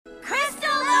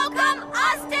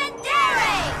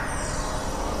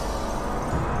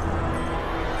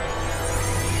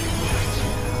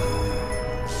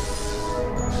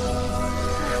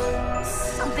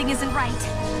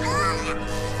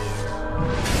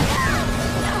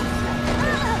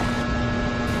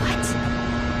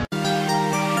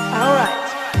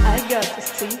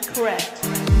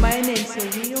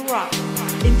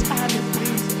in time of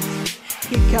blizzard.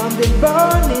 He come and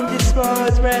burn in this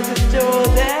world, restore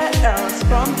the earth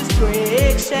from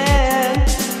destruction.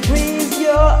 Raise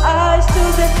your eyes to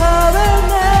the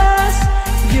heavens.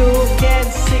 You can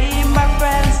see my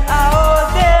friends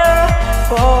out there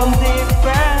from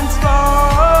different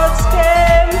worlds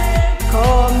came,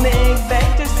 coming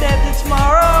back to save the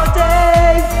tomorrow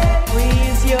day.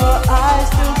 Raise your eyes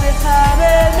to the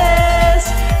heavens.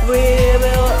 We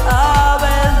will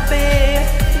always be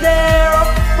there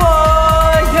for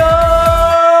you.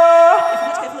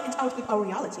 If we not carefully enter out with our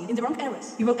reality in the wrong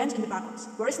areas, you will end in the backrooms,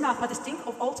 where is not but the stink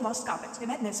of old moss carpet, the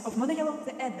madness of Mother Yellow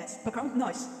the endless, background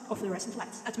noise of fluorescent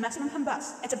lights, at maximum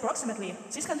hambas, at approximately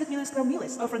 600 million square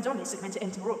miles of randomly segmented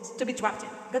into rooms, to be trapped in.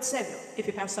 God save you, if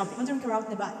you have something wandering around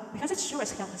nearby, because it sure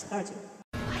as hell has hurt you.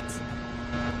 What?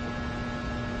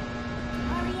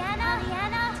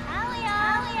 Ariana, Talia,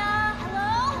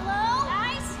 hello?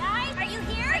 Guys, are you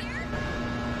here?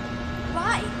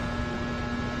 Why?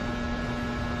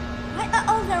 Why are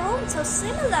all the rooms so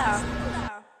similar?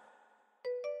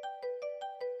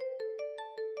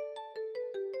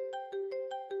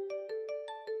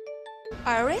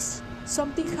 Iris,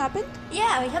 something happened?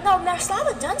 Yeah, you know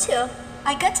Marcelo, don't you?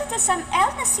 I got into some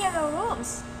El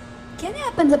rooms. Can you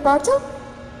open the portal?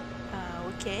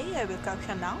 Okay, I will call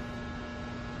her now.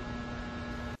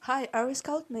 Hi, Iris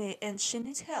called me and she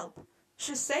needs help.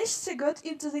 She says she got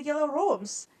into the yellow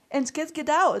rooms and can't get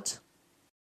out.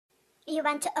 You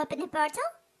want to open the portal?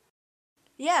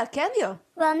 Yeah, can you?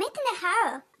 We'll meet in the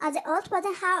harrow at the old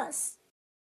wooden house.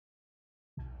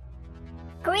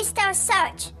 Crystal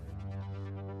search.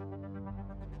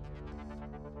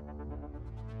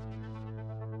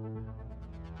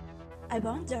 I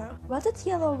wonder what that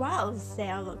yellow walls they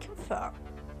are looking for.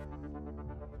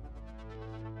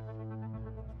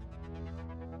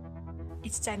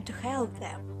 It's time to help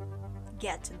them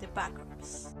get to the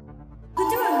backrooms.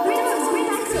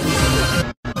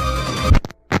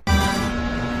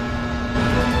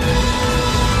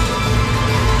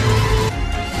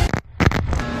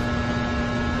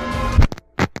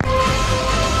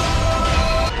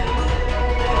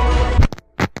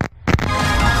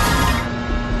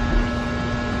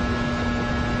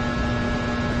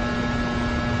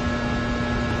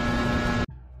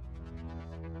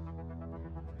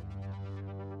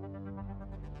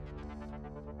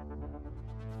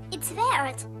 It's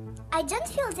weird. I don't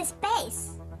feel the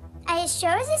space. Are you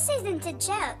sure this isn't a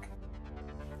joke?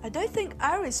 I don't think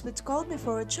Iris would call me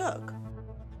for a joke.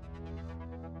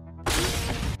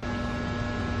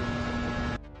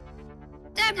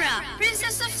 Deborah,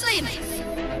 Princess of Sleep!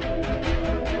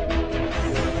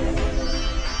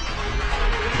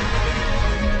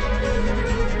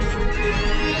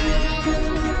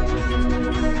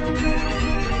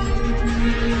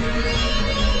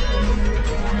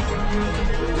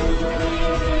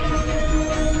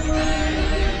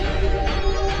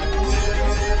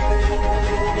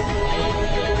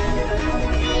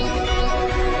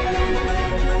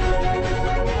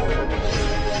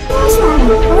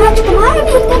 Why are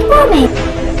you good for me?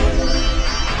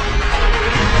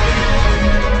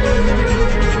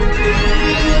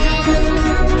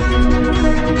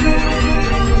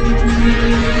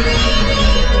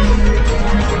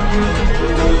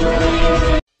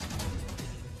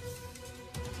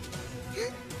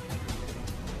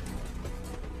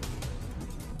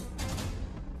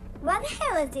 What the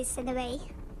hell is this anyway?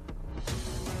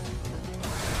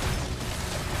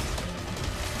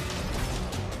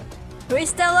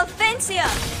 Crystal Offensia!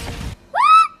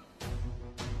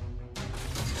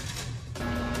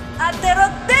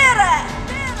 Aterotera!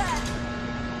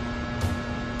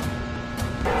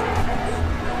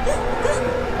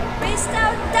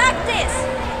 Crystal Tactis!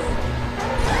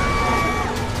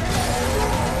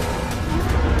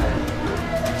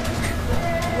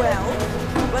 Well,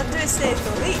 what do you say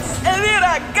to this?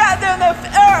 Elvira, Guardian of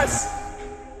Earth!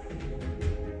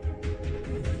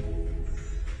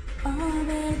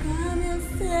 Overcome your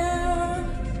fear,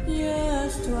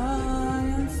 yes,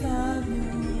 triumphs are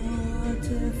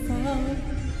beautiful.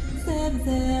 Step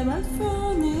there but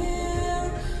for near,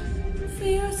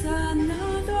 fears are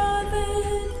not worth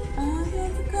it. Under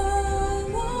the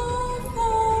kind of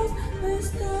house,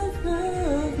 wisdom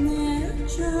of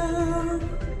nature.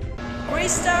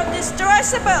 Crystal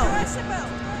Destrucible!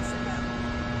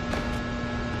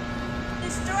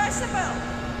 Destrucible!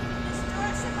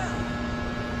 Destrucible!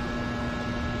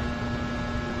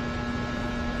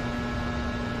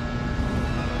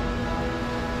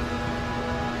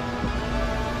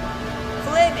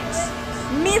 Flamings!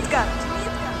 Midgard!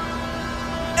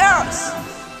 Earth!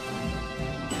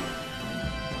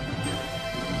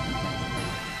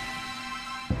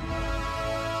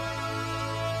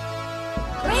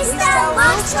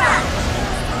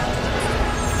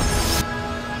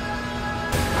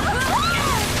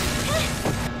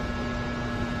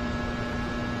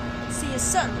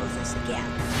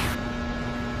 again.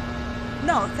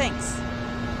 No, thanks.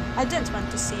 I don't want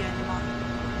to see you anymore.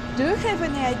 Do you have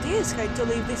any ideas how to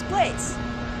leave this place?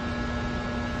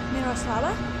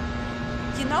 Miroslava?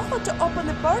 You know how to open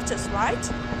the portals,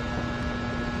 right?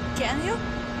 Can you?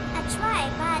 I try,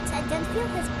 but I don't feel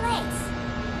this place.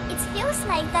 It feels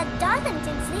like that doesn't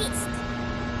exist.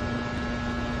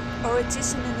 Or it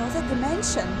is in another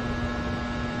dimension.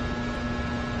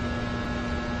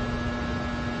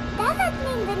 Does that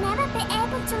mean we'll never be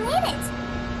able to leave it?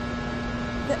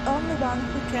 The only one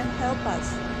who can help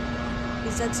us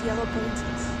is that yellow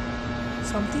princess.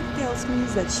 Something tells me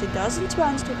that she doesn't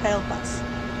want to help us.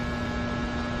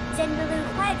 Then we will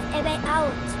find a way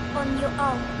out on your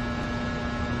own.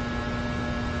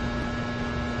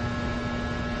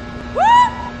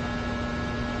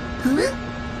 Huh?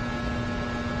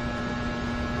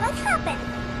 What happened?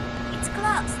 It's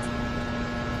closed.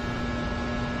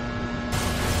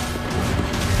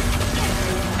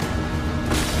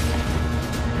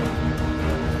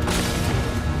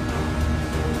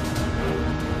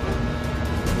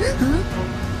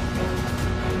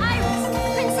 Iris,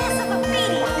 Princess of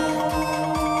Ophelia!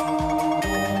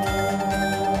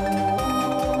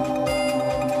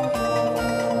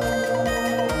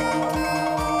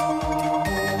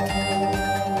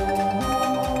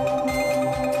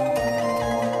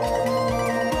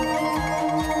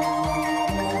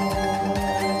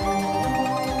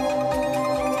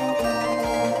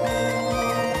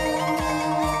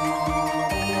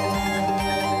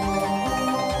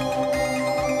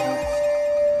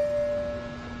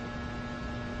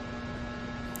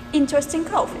 Interesting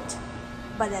outfit,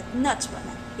 but that's not what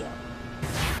I'm here.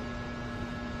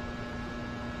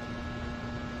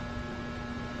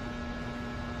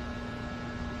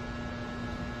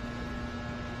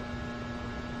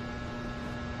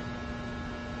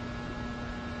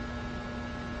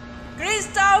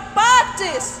 Crystal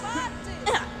parties!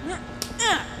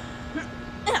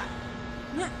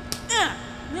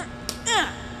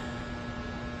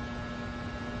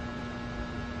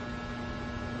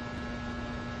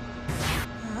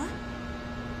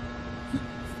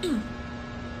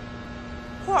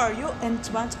 Who are you and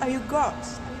what are you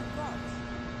girls?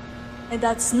 And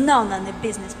that's none of the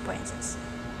business, princess.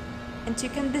 And you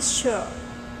can be sure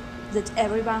that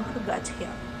everyone who got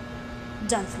here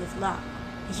don't live long.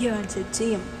 You and your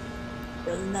team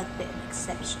will not be an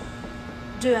exception.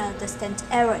 Do you understand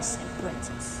everything,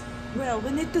 princess? Well,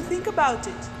 we need to think about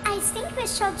it. I think we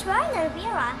should join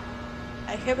Elvira.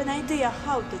 I have an idea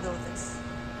how to do this.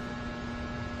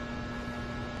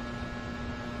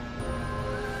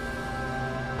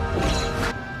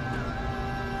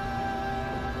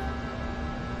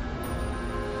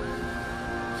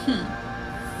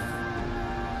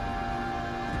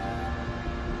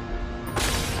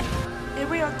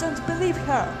 Ariel, don't believe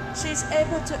her. She is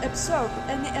able to absorb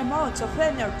any amount of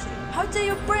energy. How do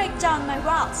you break down my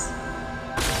walls?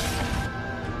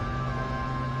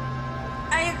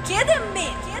 Are you kidding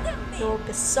me? You will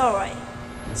be sorry.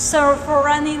 Sorry for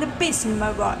running the beast in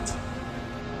my world.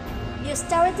 You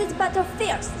started this battle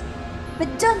first,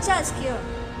 but don't ask you.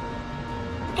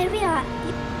 Elvira,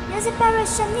 use the power of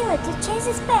Shanila to change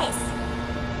the space.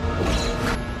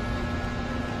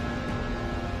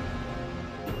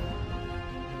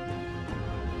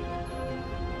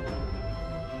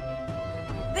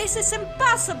 This is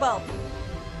impossible!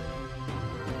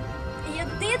 You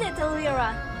did it,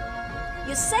 Elvira.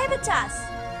 You saved us.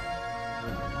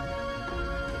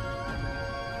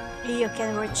 You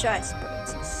can rejoice,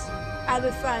 princess. I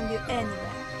will find you anywhere.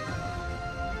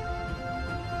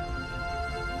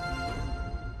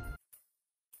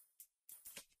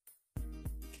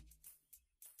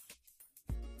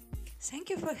 Thank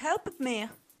you for helping me.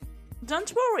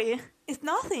 Don't worry, it's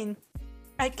nothing.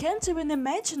 I can't even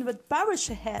imagine what power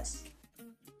she has.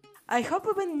 I hope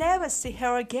we will never see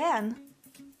her again.